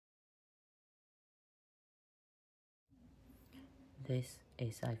This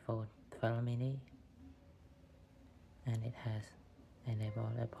is iPhone 12 mini and it has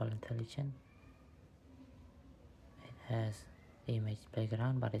enabled Apple Intelligence. It has image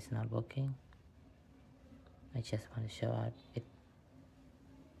background but it's not working. I just want to show out it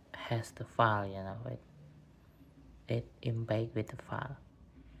has the file, it embed with the file.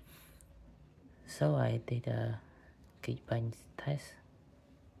 So I did a Geekbench test.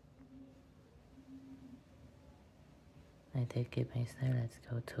 I did Geekbench test. Let's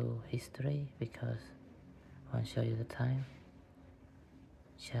go to history because I want to show you the time.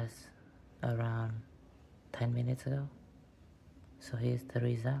 Just around 10 minutes ago. So here's the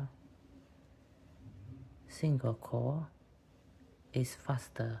result. Single core is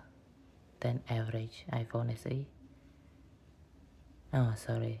faster than average iPhone SE. Oh,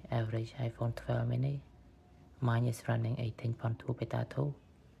 sorry, average iPhone 12 mini. Mine is running 18.2 beta 2.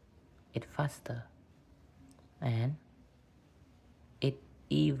 It's faster. And it's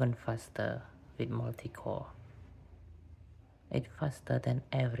even faster with multi-core. It's faster than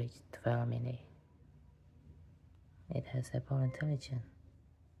average 12 mini. It has Apple Intelligence.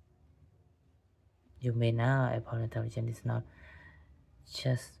 You may know Apple Intelligence is not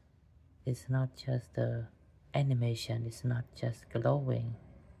just the animation, it's not just glowing.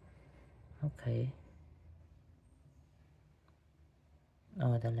 Okay.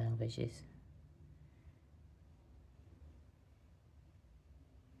 All the languages.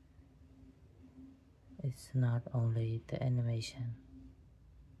 It's not only the animation.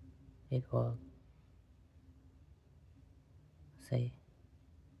 It works. See?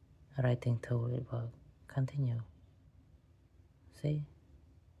 Writing tool, it works. Continue. See?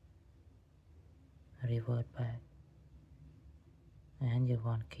 Revert back. And you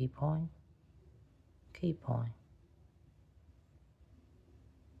want key point? Key point.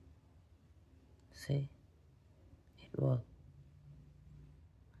 See? It works.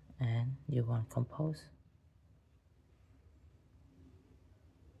 And you want compose?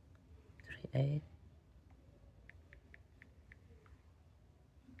 Create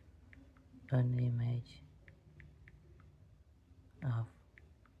an image of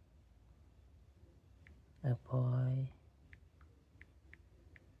a boy.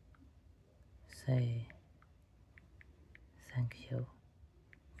 Say thank you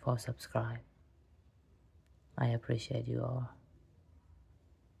for subscribe. I appreciate you all.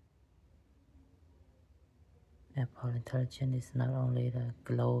 Apple Intelligence is not only the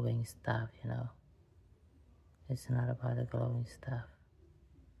glowing stuff, It's not about the glowing stuff.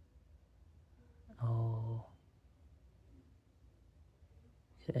 Oh,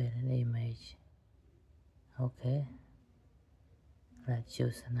 create an image. Okay. Let's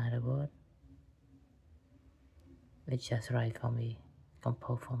choose another word. It's just right for me.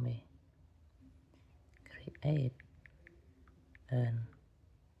 Compose for me. Create an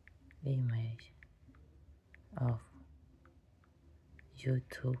image of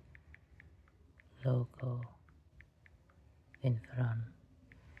YouTube logo in front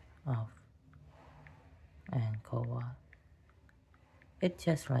of Angkor Wat. It's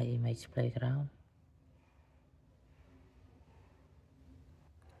just like image playground.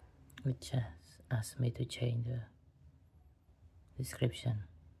 It just asked me to change the description.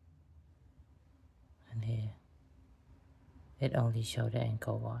 And here, it only showed the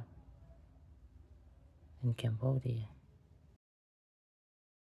Angkor Wat in Cambodia.